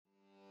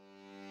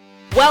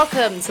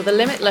Welcome to the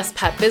Limitless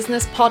Pet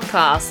Business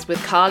Podcast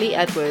with Carly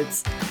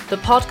Edwards, the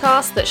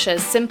podcast that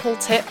shares simple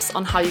tips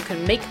on how you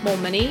can make more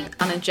money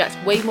and inject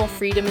way more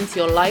freedom into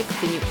your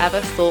life than you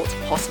ever thought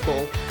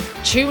possible.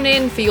 Tune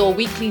in for your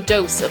weekly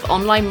dose of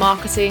online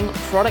marketing,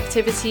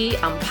 productivity,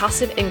 and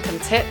passive income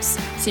tips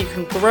so you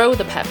can grow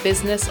the pet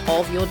business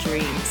of your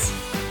dreams.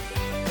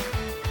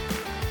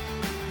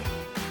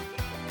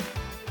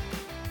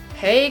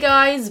 Hey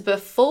guys,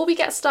 before we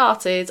get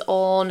started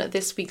on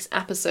this week's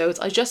episode,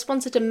 I just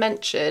wanted to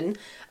mention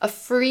a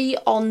free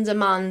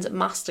on-demand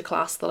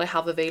masterclass that I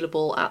have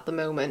available at the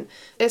moment.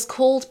 It's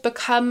called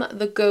Become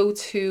the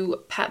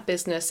Go-To Pet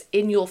Business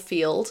in Your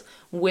Field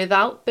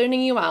Without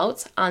Burning You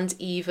Out, and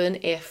even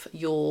if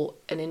you're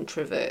an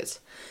introvert.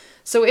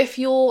 So if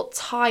you're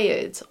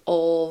tired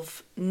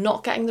of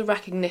not getting the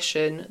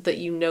recognition that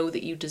you know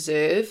that you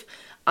deserve,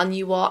 and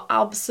you are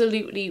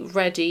absolutely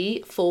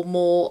ready for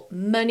more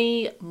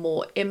money,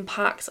 more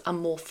impact, and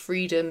more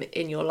freedom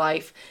in your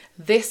life,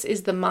 this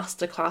is the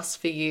masterclass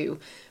for you.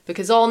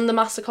 Because on the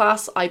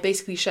masterclass, I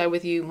basically share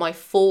with you my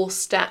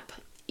 4-step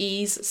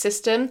ease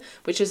system,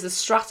 which is the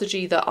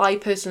strategy that I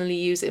personally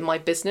use in my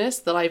business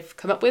that I've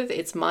come up with.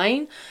 It's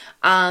mine,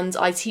 and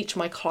I teach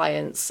my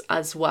clients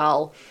as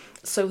well.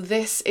 So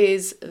this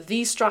is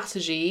the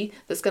strategy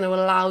that's going to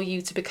allow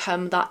you to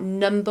become that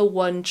number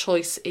one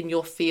choice in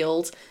your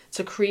field,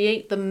 to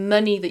create the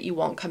money that you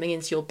want coming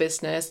into your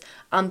business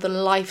and the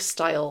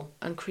lifestyle,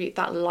 and create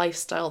that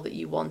lifestyle that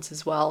you want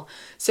as well.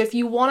 So if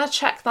you want to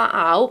check that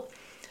out,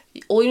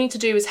 all you need to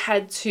do is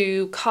head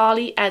to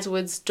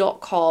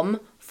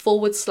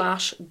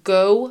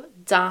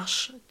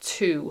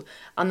carlyedwards.com/go-2,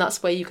 and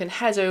that's where you can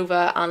head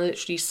over and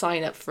literally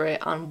sign up for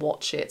it and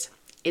watch it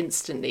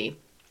instantly.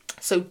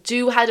 So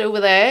do head over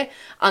there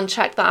and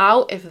check that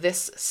out if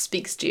this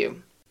speaks to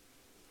you.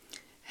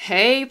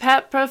 Hey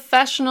pet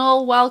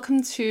professional,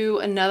 welcome to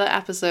another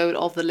episode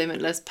of the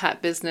Limitless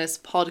Pet Business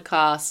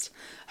Podcast.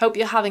 Hope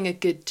you're having a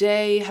good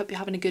day, hope you're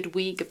having a good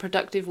week, a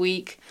productive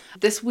week.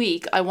 This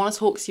week I want to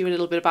talk to you a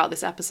little bit about,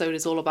 this episode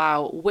is all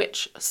about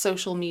which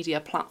social media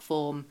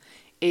platform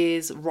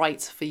is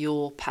right for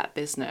your pet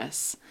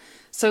business.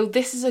 So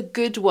this is a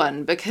good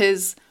one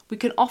because we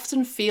can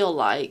often feel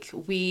like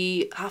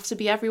we have to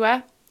be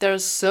everywhere. There are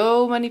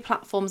so many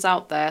platforms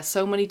out there,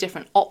 so many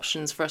different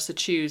options for us to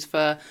choose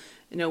for,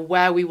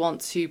 where we want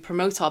to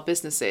promote our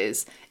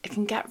businesses. It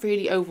can get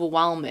really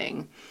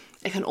overwhelming.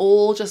 It can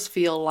all just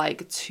feel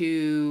like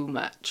too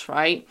much,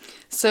 right?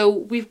 So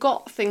we've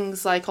got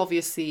things like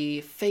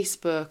obviously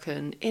Facebook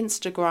and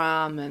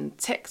Instagram and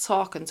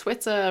TikTok and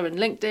Twitter and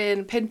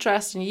LinkedIn,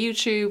 Pinterest and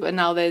YouTube, and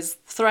now there's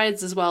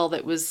Threads as well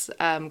that was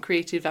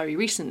created very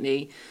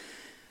recently.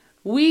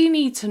 We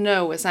need to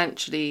know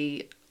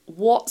essentially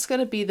what's going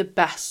to be the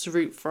best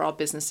route for our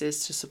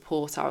businesses to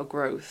support our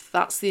growth.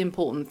 That's the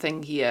important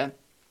thing here.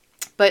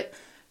 But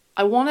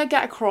I want to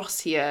get across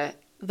here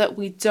that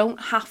we don't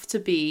have to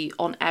be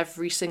on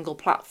every single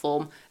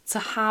platform to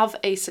have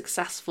a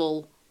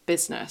successful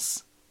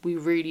business. We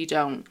really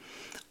don't.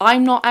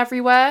 I'm not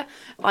everywhere.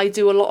 I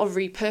do a lot of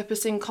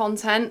repurposing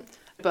content,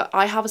 but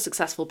I have a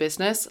successful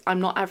business. I'm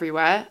not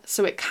everywhere,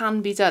 so it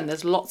can be done.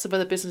 There's lots of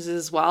other businesses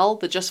as well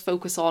that just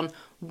focus on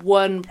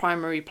one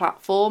primary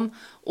platform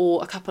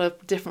or a couple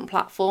of different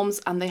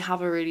platforms, and they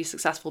have a really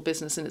successful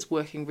business and it's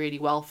working really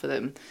well for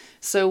them.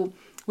 So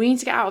we need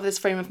to get out of this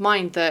frame of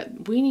mind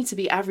that we need to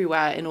be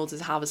everywhere in order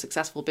to have a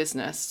successful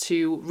business,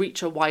 to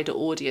reach a wider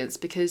audience,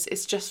 because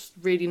it's just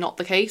really not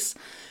the case.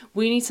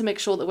 We need to make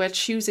sure that we're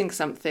choosing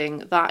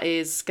something that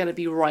is going to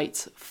be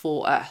right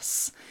for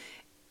us.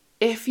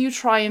 If you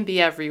try and be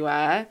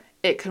everywhere,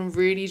 it can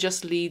really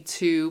just lead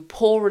to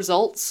poor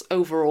results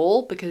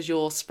overall because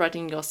you're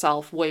spreading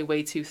yourself way,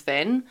 way too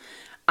thin.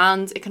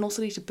 And it can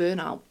also lead to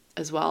burnout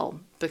as well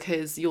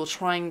because you're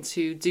trying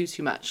to do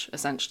too much,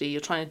 essentially.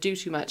 You're trying to do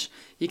too much.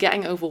 You're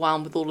getting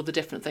overwhelmed with all of the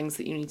different things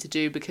that you need to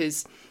do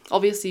because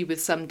obviously with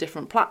some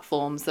different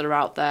platforms that are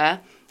out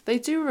there, they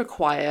do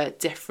require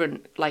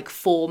different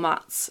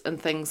formats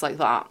and things like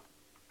that.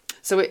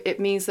 So it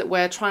means that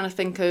we're trying to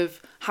think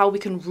of how we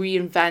can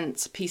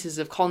reinvent pieces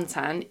of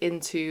content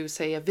into,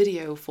 say, a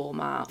video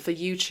format for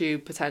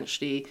YouTube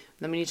potentially.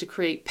 Then we need to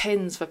create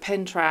pins for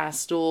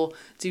Pinterest or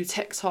do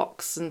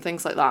TikToks and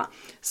things like that.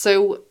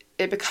 So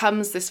it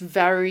becomes this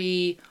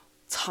very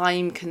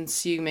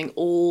time-consuming,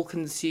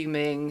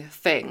 all-consuming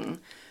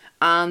thing.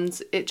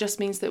 And it just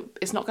means that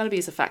it's not going to be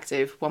as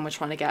effective when we're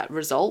trying to get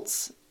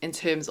results in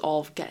terms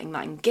of getting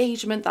that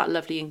engagement, that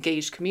lovely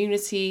engaged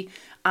community,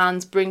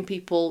 and bring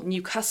people,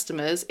 new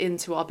customers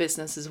into our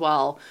business as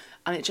well.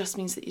 And it just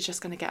means that you're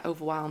just going to get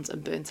overwhelmed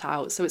and burnt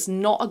out. So it's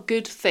not a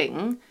good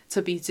thing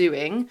to be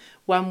doing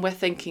when we're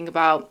thinking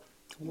about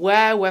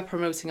where we're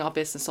promoting our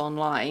business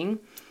online,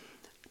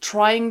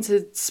 trying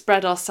to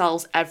spread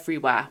ourselves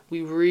everywhere.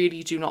 We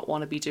really do not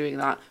want to be doing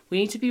that. We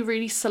need to be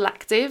really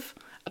selective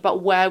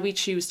about where we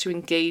choose to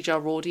engage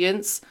our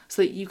audience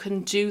so that you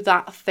can do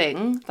that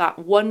thing, that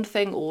one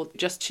thing or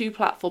just 2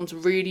 platforms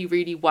really,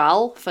 really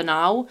well for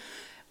now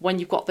when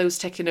you've got those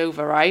ticking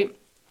over, right?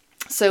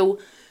 So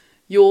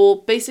you're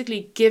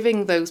basically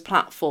giving those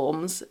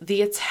platforms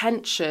the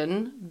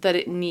attention that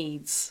it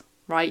needs,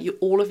 right?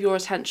 All of your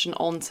attention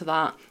onto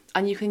that,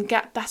 and you can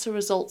get better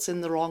results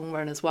in the long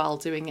run as well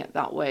doing it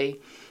that way.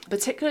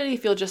 Particularly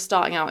if you're just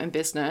starting out in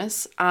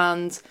business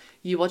and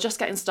you are just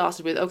getting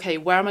started with, okay,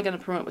 where am I going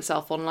to promote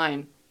myself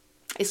online?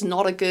 It's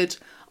not a good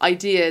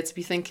idea to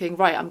be thinking,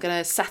 right, I'm going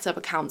to set up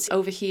accounts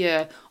over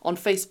here on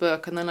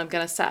Facebook, and then I'm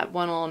going to set up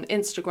one on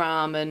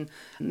Instagram, and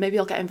maybe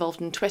I'll get involved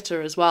in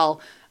Twitter as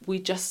well. We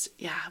just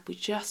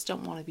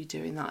don't want to be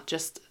doing that.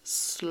 Just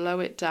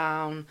slow it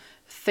down.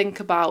 Think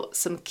about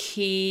some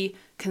key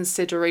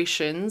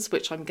considerations,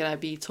 which I'm going to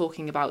be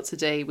talking about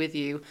today with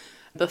you,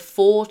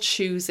 before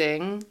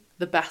choosing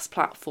the best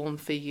platform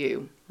for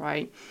you,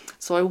 right?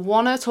 So I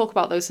want to talk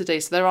about those today.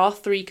 So there are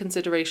 3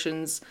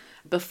 considerations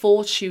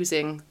before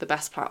choosing the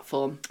best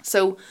platform.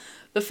 So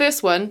the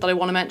first one that I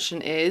want to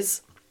mention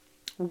is,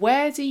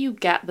 where do you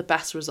get the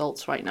best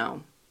results right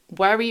now?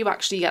 Where are you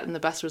actually getting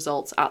the best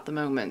results at the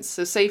moment?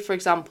 So say, for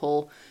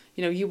example,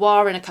 you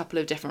are in a couple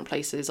of different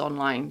places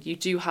online. You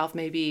do have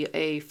maybe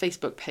a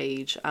Facebook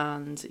page,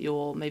 and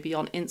you're maybe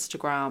on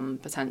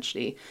Instagram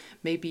potentially.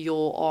 Maybe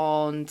you're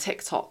on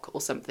TikTok or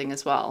something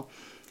as well.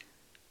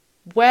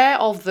 Where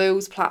of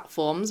those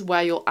platforms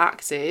where you're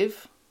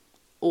active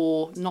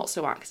or not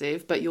so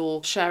active, but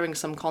you're sharing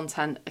some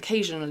content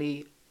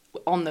occasionally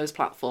on those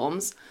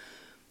platforms,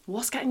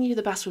 what's getting you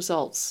the best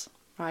results,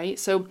 right?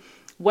 So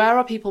where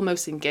are people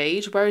most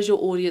engaged? Where is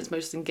your audience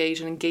most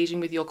engaged and engaging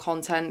with your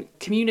content,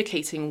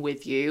 communicating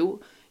with you?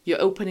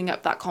 You're opening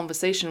up that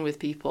conversation with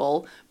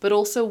people, but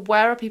also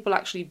where are people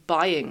actually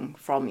buying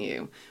from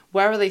you?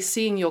 Where are they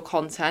seeing your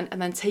content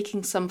and then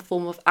taking some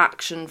form of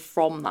action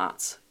from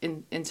that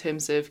in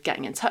terms of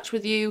getting in touch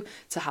with you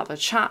to have a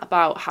chat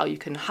about how you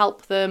can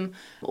help them,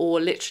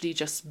 or literally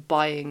just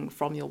buying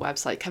from your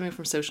website, coming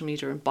from social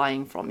media and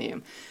buying from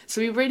you. So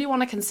we really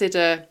want to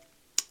consider,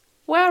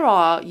 where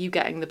are you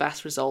getting the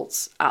best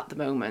results at the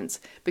moment?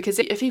 Because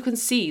if you can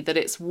see that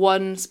it's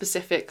one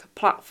specific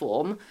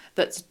platform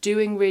that's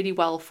doing really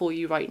well for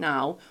you right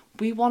now,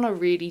 we want to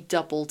really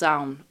double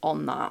down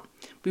on that.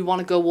 We want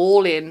to go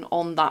all in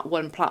on that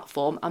one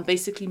platform and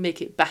basically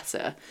make it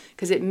better,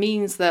 because it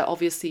means that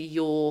obviously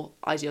your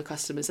ideal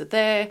customers are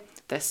there,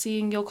 they're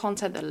seeing your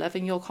content, they're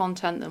loving your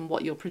content and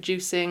what you're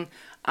producing,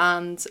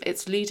 and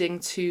it's leading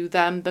to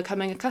them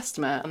becoming a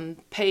customer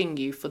and paying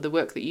you for the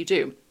work that you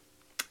do.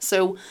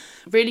 So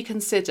really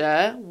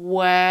consider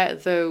where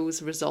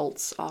those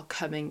results are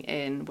coming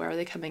in. Where are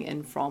they coming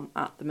in from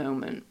at the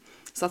moment?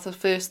 So that's the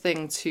first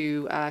thing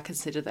to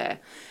consider there.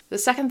 The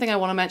second thing I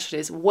want to mention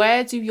is,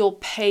 where do your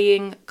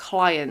paying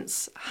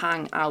clients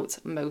hang out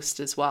most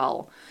as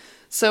well?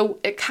 So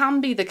it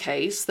can be the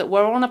case that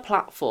we're on a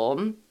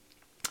platform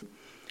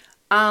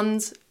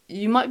and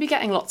you might be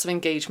getting lots of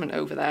engagement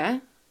over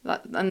there.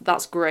 And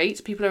that's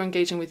great. People are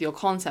engaging with your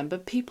content,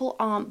 but people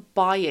aren't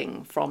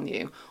buying from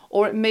you.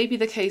 Or it may be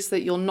the case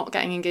that you're not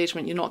getting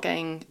engagement, you're not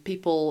getting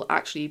people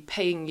actually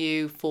paying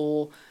you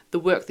for the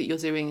work that you're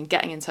doing and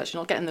getting in touch.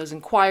 You're not getting those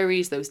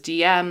inquiries, those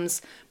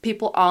DMs.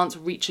 People aren't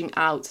reaching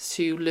out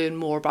to learn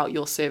more about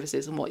your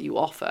services and what you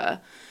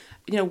offer.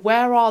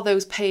 Where are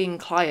those paying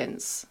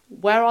clients?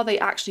 Where are they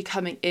actually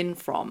coming in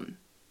from?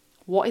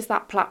 What is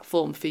that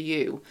platform for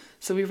you?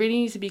 So we really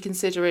need to be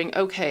considering,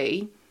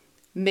 okay,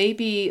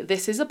 maybe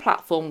this is a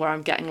platform where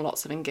I'm getting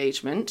lots of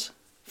engagement.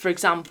 For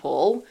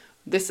example,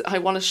 I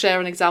want to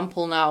share an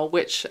example now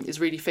which is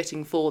really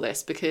fitting for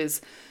this,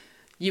 because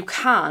you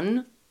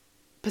can,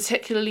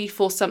 particularly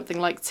for something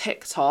like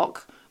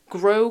TikTok,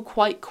 grow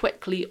quite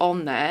quickly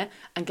on there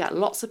and get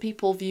lots of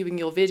people viewing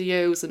your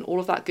videos and all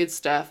of that good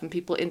stuff and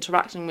people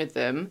interacting with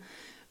them,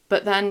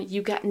 but then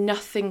you get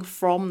nothing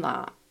from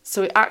that.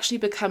 So it actually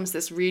becomes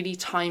this really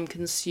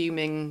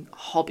time-consuming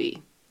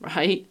hobby,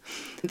 right?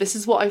 This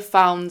is what I've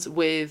found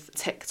with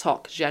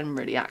TikTok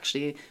generally,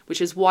 actually,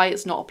 which is why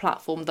it's not a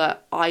platform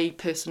that I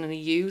personally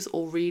use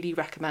or really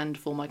recommend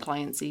for my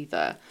clients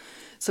either.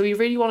 So we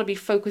really want to be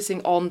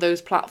focusing on those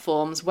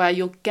platforms where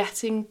you're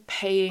getting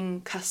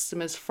paying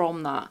customers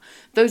from that.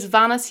 Those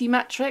vanity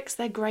metrics,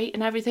 they're great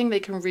and everything.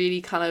 They can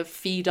really kind of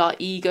feed our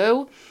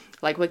ego.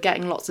 Like, we're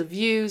getting lots of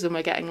views and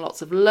we're getting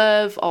lots of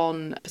love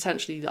on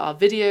potentially our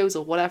videos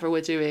or whatever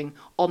we're doing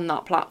on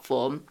that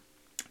platform.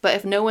 But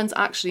if no one's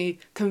actually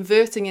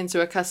converting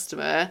into a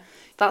customer,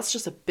 that's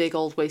just a big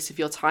old waste of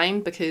your time,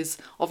 because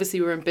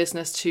obviously we're in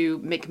business to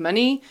make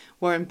money.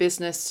 We're in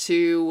business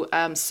to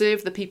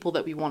serve the people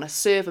that we want to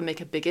serve and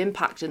make a big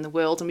impact in the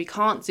world. And we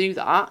can't do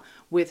that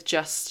with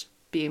just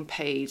being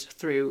paid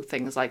through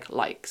things like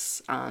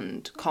likes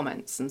and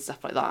comments and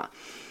stuff like that.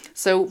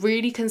 So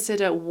really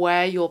consider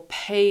where your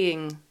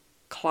paying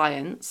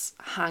clients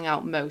hang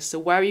out most. So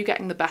where are you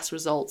getting the best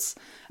results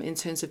in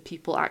terms of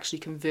people actually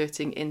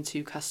converting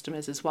into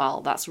customers as well?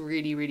 That's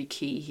really, really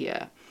key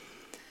here.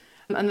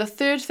 And the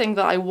third thing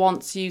that I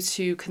want you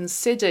to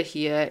consider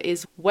here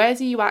is, where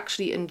do you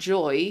actually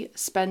enjoy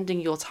spending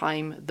your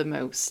time the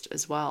most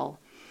as well?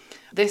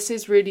 This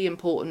is really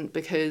important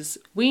because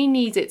we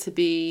need it to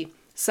be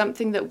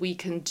something that we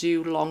can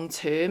do long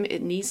term.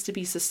 It needs to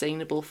be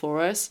sustainable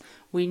for us.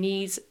 We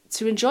need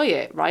to enjoy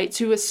it, right?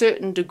 To a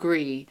certain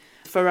degree,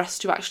 for us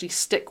to actually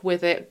stick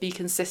with it, be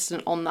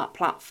consistent on that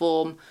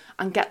platform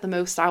and get the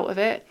most out of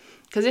it.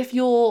 Because if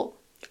you're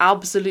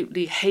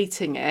absolutely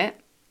hating it,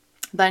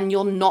 then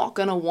you're not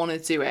going to want to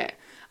do it.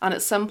 And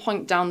at some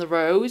point down the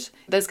road,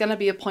 there's going to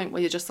be a point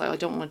where you're just like, I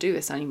don't want to do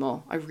this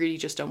anymore. I really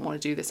just don't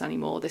want to do this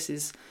anymore. This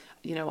is,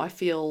 I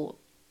feel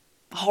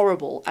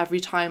horrible every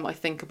time I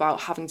think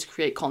about having to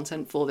create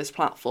content for this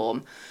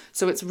platform.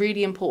 So it's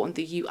really important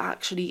that you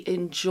actually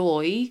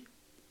enjoy,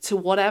 to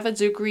whatever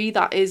degree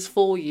that is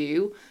for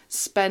you,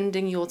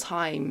 spending your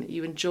time.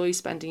 You enjoy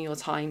spending your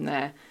time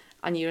there,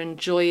 and you're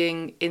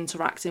enjoying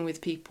interacting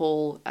with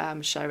people,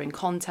 sharing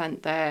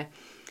content there.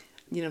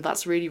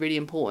 That's really, really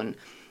important.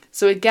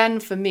 So again,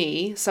 for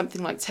me,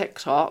 something like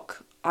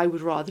TikTok, I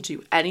would rather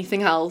do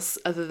anything else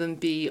other than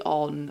be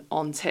on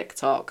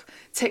TikTok.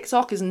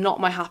 TikTok is not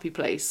my happy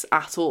place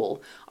at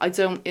all. I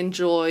don't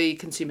enjoy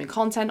consuming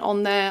content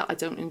on there. I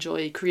don't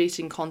enjoy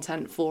creating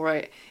content for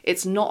it.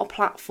 It's not a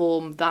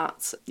platform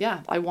that,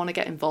 I want to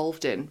get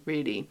involved in,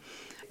 really.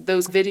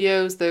 Those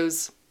videos,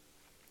 those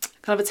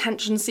kind of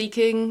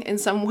attention-seeking in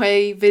some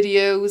way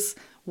videos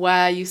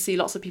where you see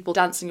lots of people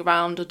dancing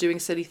around or doing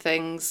silly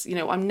things,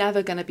 I'm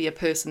never going to be a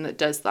person that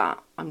does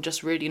that. I'm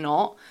just really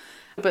not.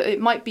 But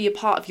it might be a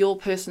part of your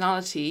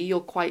personality. You're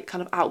quite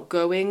kind of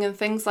outgoing and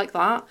things like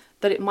that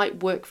it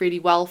might work really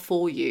well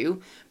for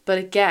you. But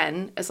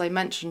again, as I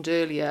mentioned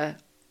earlier,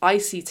 I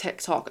see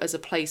TikTok as a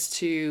place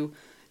to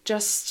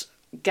just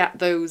get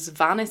those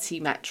vanity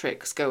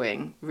metrics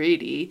going,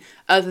 really,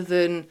 other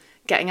than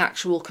getting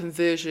actual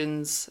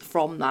conversions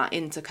from that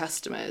into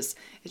customers.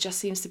 It just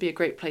seems to be a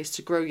great place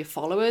to grow your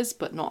followers,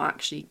 but not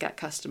actually get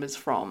customers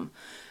from.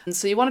 And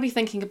so you want to be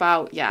thinking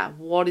about,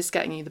 what is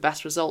getting you the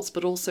best results,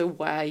 but also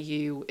where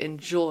you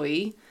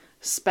enjoy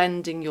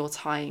spending your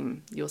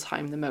time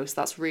the most.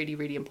 That's really,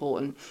 really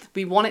important.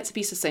 We want it to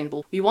be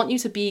sustainable. We want you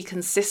to be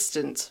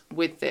consistent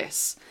with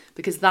this,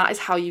 because that is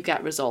how you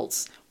get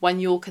results. When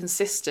you're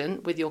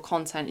consistent with your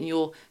content and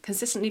you're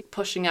consistently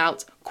pushing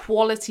out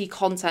quality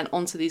content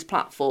onto these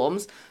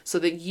platforms so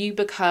that you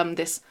become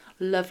this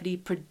lovely,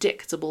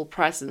 predictable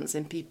presence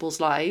in people's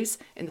lives,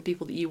 in the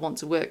people that you want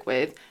to work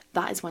with,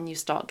 that is when you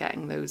start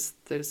getting those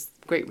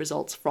great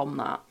results from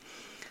that.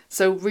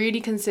 So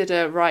really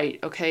consider, right,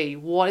 okay,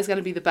 what is going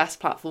to be the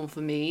best platform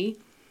for me?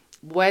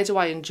 Where do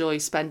I enjoy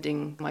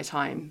spending my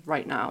time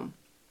right now?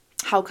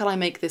 How can I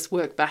make this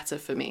work better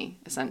for me,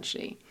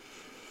 essentially?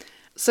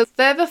 So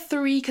they're the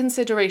 3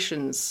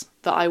 considerations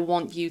that I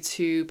want you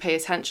to pay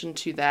attention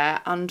to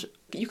there. And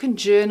you can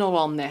journal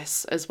on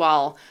this as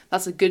well.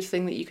 That's a good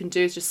thing that you can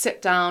do, is just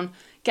sit down,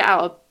 get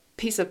out a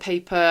piece of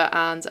paper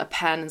and a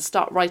pen and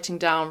start writing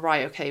down,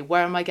 right, okay,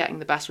 where am I getting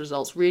the best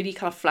results? Really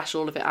kind of flesh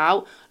all of it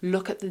out.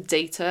 Look at the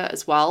data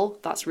as well.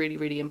 That's really,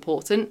 really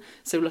important.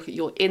 So look at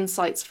your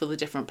insights for the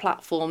different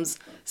platforms,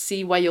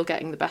 see where you're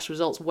getting the best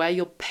results, where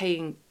your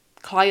paying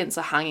clients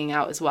are hanging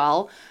out as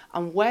well,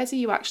 and where do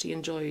you actually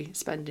enjoy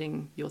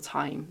spending your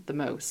time the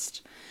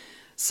most.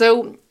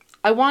 So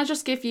I want to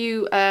just give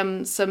you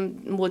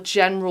some more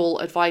general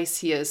advice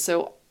here.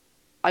 So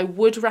I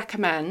would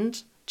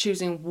recommend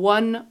choosing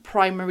one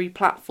primary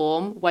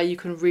platform where you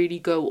can really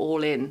go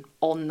all in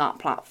on that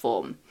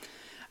platform,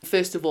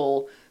 first of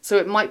all. So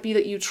it might be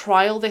that you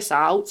trial this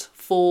out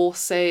for,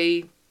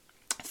 say,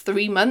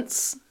 3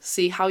 months,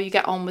 see how you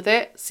get on with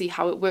it, see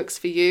how it works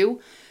for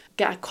you,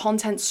 get a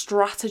content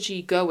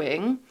strategy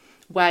going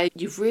where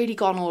you've really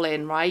gone all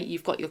in, right?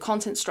 You've got your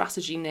content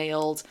strategy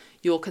nailed,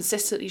 you're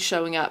consistently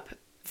showing up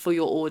for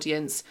your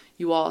audience,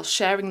 you are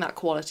sharing that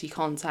quality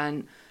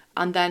content,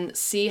 and then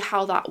see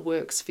how that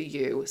works for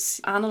you.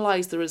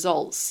 Analyze the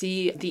results,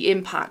 see the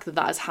impact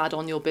that has had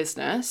on your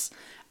business.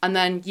 And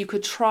then you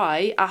could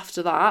try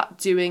after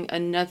that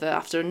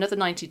after another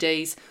 90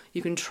 days,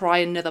 you can try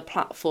another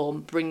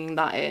platform, bringing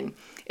that in.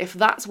 If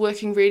that's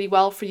working really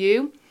well for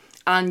you,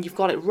 and you've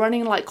got it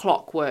running like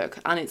clockwork,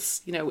 and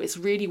it's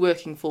really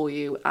working for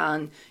you,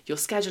 and you're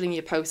scheduling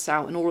your posts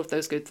out and all of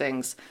those good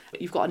things,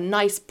 you've got a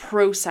nice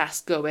process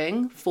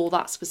going for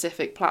that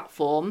specific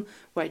platform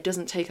where it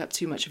doesn't take up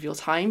too much of your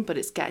time, but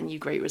it's getting you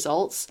great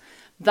results.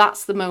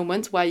 That's the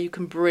moment where you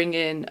can bring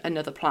in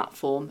another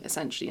platform,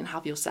 essentially, and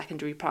have your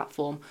secondary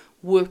platform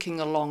working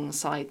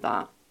alongside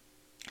that.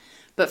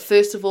 But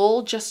first of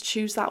all, just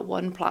choose that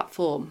one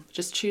platform.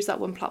 Just choose that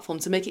one platform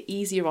to make it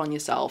easier on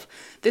yourself.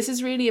 This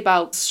is really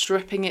about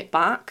stripping it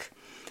back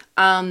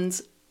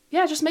and,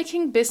 just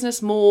making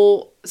business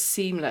more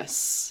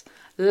seamless,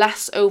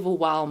 less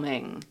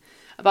overwhelming,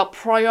 about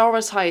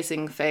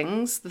prioritizing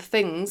things, the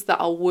things that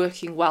are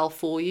working well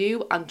for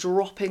you, and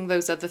dropping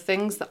those other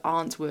things that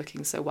aren't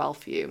working so well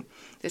for you.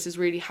 This is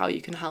really how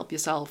you can help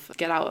yourself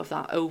get out of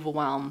that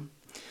overwhelm.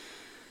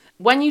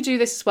 When you do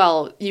this as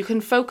well, you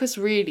can focus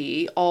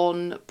really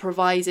on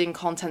providing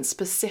content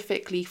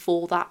specifically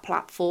for that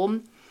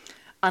platform,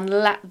 and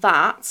let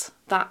that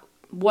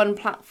one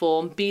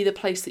platform be the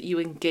place that you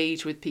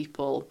engage with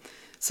people.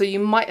 So you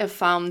might have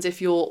found,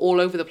 if you're all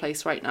over the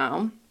place right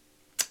now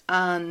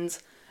and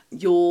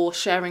you're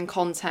sharing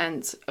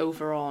content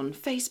over on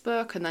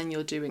Facebook, and then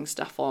you're doing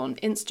stuff on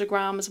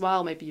Instagram as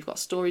well. Maybe you've got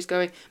stories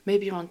going,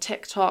 maybe you're on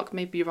TikTok,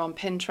 maybe you're on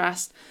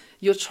Pinterest.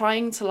 You're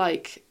trying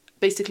to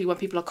basically when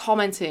people are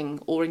commenting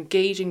or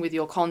engaging with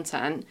your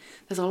content,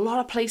 there's a lot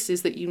of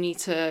places that you need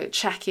to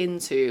check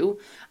into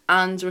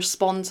and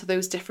respond to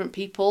those different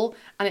people.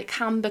 And it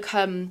can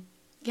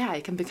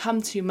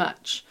become too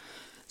much.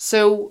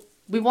 So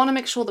we want to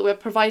make sure that we're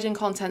providing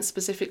content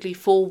specifically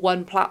for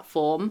one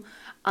platform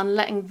and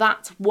letting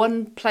that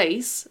one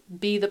place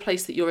be the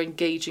place that you're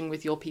engaging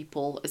with your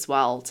people as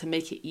well, to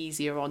make it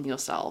easier on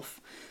yourself,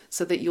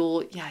 so that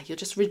you're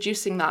just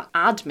reducing that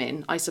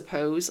admin, I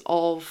suppose,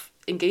 of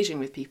engaging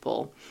with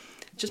people.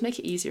 Just make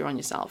it easier on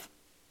yourself.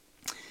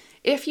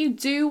 If you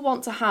do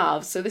want to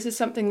have, so this is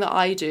something that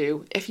I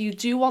do, if you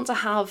do want to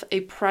have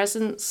a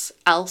presence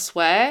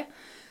elsewhere,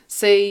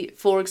 say,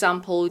 for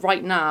example,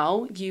 right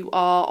now you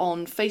are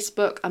on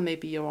Facebook and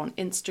maybe you're on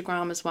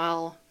Instagram as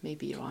well,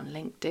 maybe you're on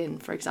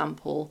LinkedIn, for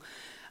example,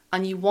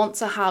 and you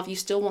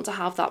still want to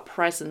have that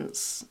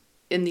presence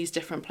in these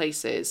different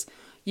places,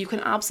 you can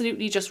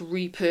absolutely just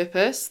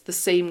repurpose the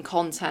same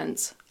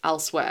content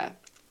elsewhere,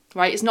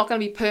 right? It's not going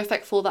to be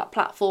perfect for that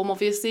platform,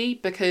 obviously,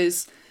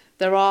 because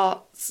there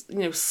are,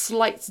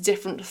 slight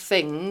different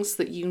things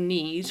that you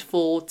need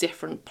for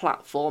different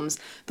platforms.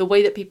 The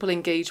way that people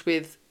engage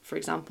with, for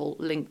example,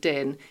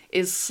 LinkedIn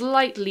is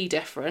slightly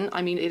different.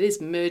 I mean, it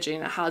is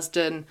merging, it has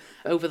done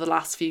over the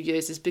last few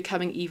years, is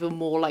becoming even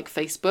more like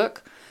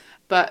Facebook.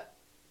 But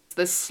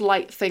there's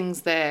slight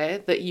things there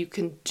that you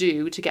can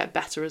do to get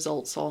better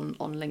results on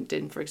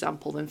LinkedIn, for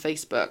example, than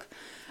Facebook.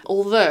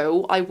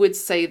 Although I would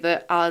say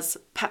that as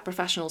pet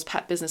professionals,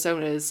 pet business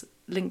owners,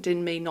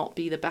 LinkedIn may not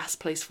be the best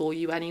place for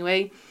you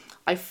anyway.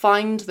 I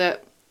find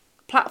that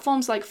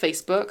platforms like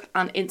Facebook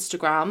and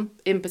Instagram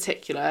in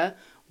particular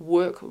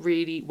work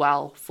really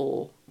well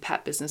for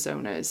pet business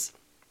owners.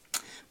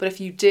 But if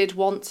you did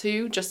want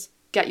to just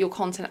get your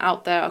content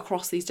out there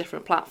across these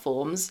different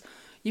platforms,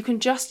 you can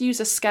just use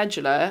a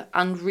scheduler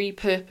and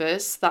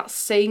repurpose that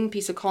same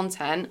piece of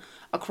content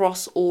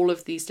across all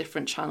of these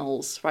different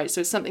channels, right?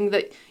 So it's something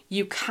that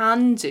you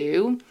can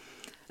do,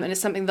 and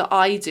it's something that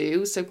I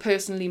do. So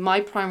personally,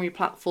 my primary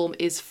platform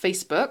is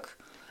Facebook,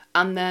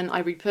 and then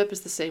I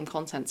repurpose the same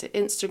content to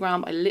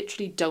Instagram. I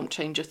literally don't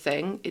change a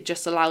thing. It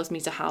just allows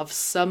me to have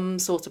some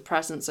sort of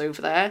presence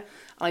over there.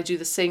 I do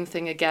the same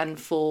thing again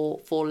for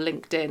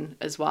LinkedIn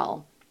as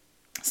well.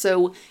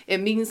 So it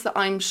means that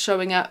I'm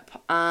showing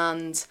up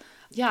and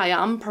I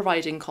am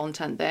providing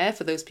content there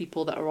for those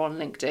people that are on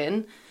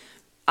LinkedIn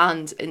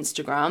and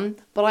Instagram,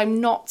 but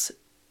I'm not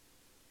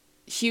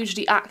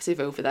hugely active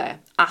over there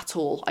at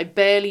all. I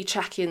barely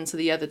check into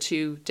the other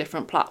two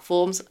different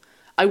platforms.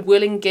 I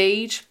will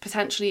engage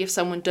potentially if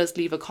someone does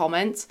leave a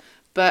comment,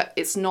 but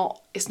it's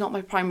not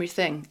my primary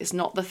thing. It's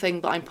not the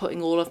thing that I'm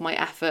putting all of my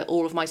effort,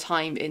 all of my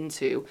time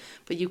into.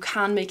 But you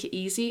can make it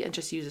easy and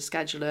just use a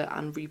scheduler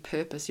and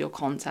repurpose your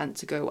content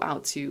to go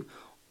out to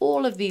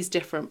all of these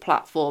different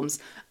platforms.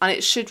 And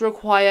it should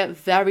require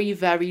very,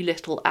 very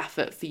little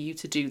effort for you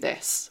to do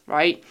this,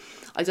 right?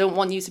 I don't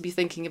want you to be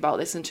thinking about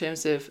this in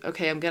terms of,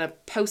 okay, I'm going to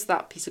post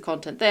that piece of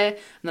content there, and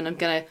then I'm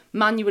going to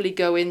manually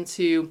go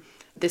into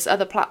this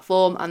other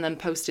platform and then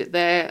post it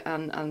there,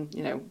 and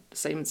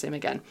same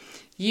again.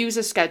 Use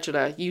a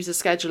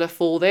scheduler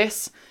for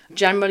this.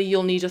 Generally,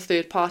 you'll need a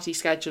third-party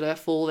scheduler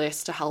for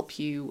this to help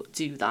you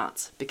do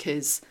that,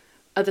 because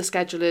other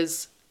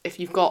schedulers, if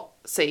you've got,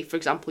 say, for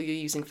example, you're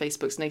using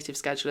Facebook's native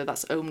scheduler,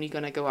 that's only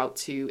going to go out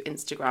to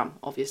Instagram,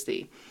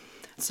 obviously.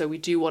 So we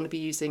do want to be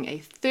using a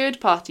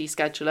third-party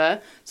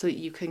scheduler so that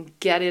you can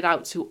get it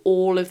out to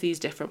all of these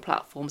different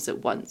platforms at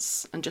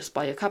once. And just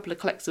by a couple of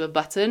clicks of a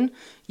button,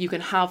 you can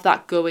have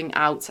that going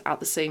out at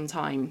the same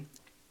time.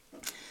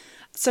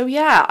 So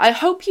I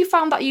hope you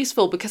found that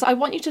useful, because I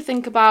want you to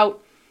think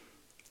about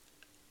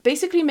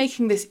basically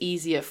making this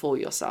easier for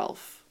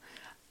yourself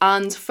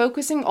and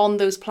focusing on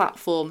those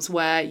platforms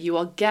where you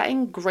are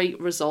getting great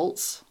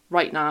results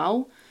right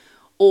now,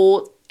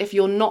 or if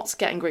you're not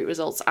getting great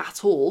results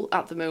at all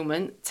at the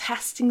moment,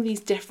 testing these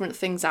different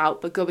things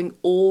out, but going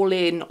all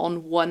in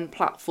on one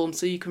platform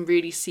so you can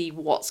really see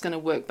what's going to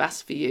work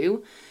best for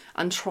you,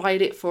 and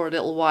tried it for a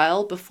little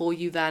while before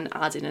you then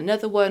add in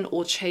another one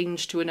or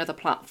change to another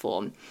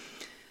platform.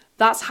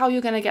 That's how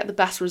you're going to get the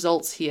best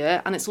results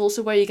here. And it's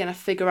also where you're going to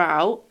figure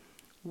out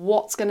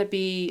what's going to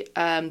be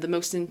the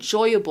most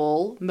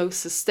enjoyable, most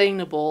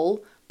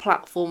sustainable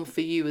platform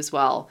for you as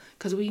well,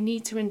 because we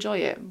need to enjoy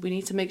it. We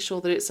need to make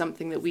sure that it's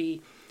something that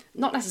we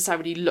not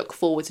necessarily look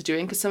forward to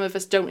doing, because some of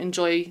us don't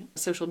enjoy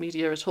social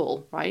media at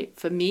all, right?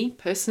 For me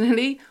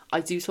personally, I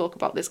do talk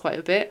about this quite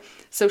a bit.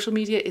 Social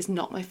media is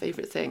not my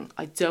favorite thing.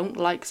 I don't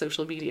like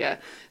social media.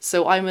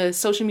 So I'm a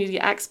social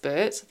media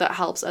expert that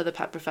helps other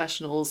pet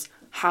professionals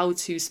how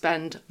to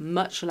spend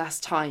much less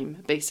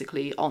time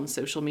basically on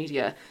social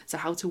media. So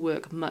how to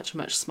work much,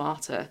 much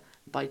smarter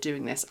by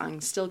doing this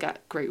and still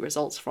get great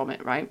results from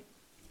it, right?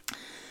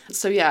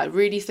 So yeah,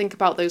 really think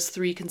about those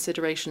 3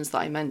 considerations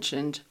that I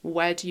mentioned.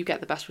 Where do you get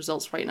the best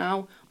results right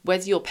now? Where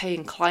do your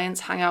paying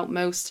clients hang out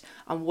most?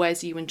 And where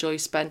do you enjoy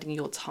spending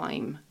your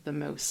time the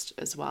most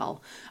as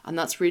well? And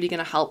that's really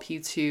going to help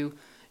you to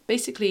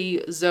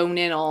basically zone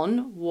in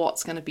on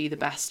what's going to be the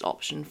best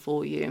option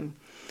for you.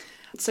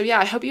 So yeah,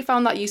 I hope you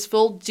found that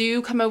useful.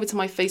 Do come over to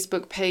my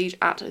Facebook page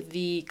at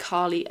The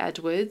Carly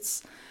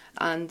Edwards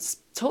and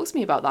talk to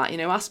me about that.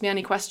 Ask me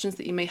any questions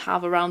that you may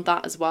have around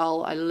that as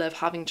well. I love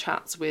having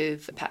chats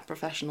with pet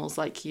professionals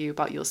like you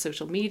about your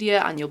social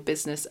media and your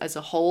business as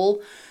a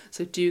whole.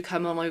 So do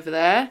come on over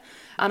there,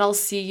 and I'll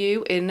see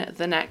you in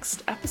the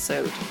next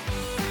episode.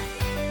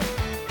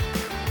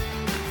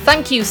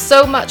 Thank you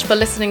so much for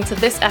listening to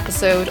this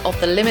episode of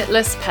the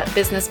Limitless Pet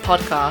Business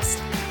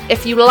Podcast.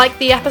 If you like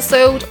the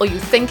episode or you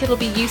think it'll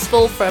be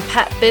useful for a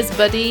pet biz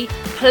buddy,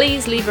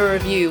 please leave a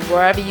review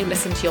wherever you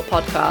listen to your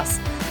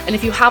podcast. And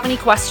if you have any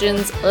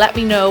questions, let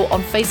me know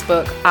on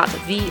Facebook at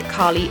The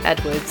Carly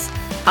Edwards.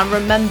 And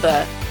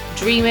remember,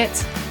 dream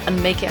it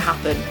and make it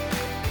happen.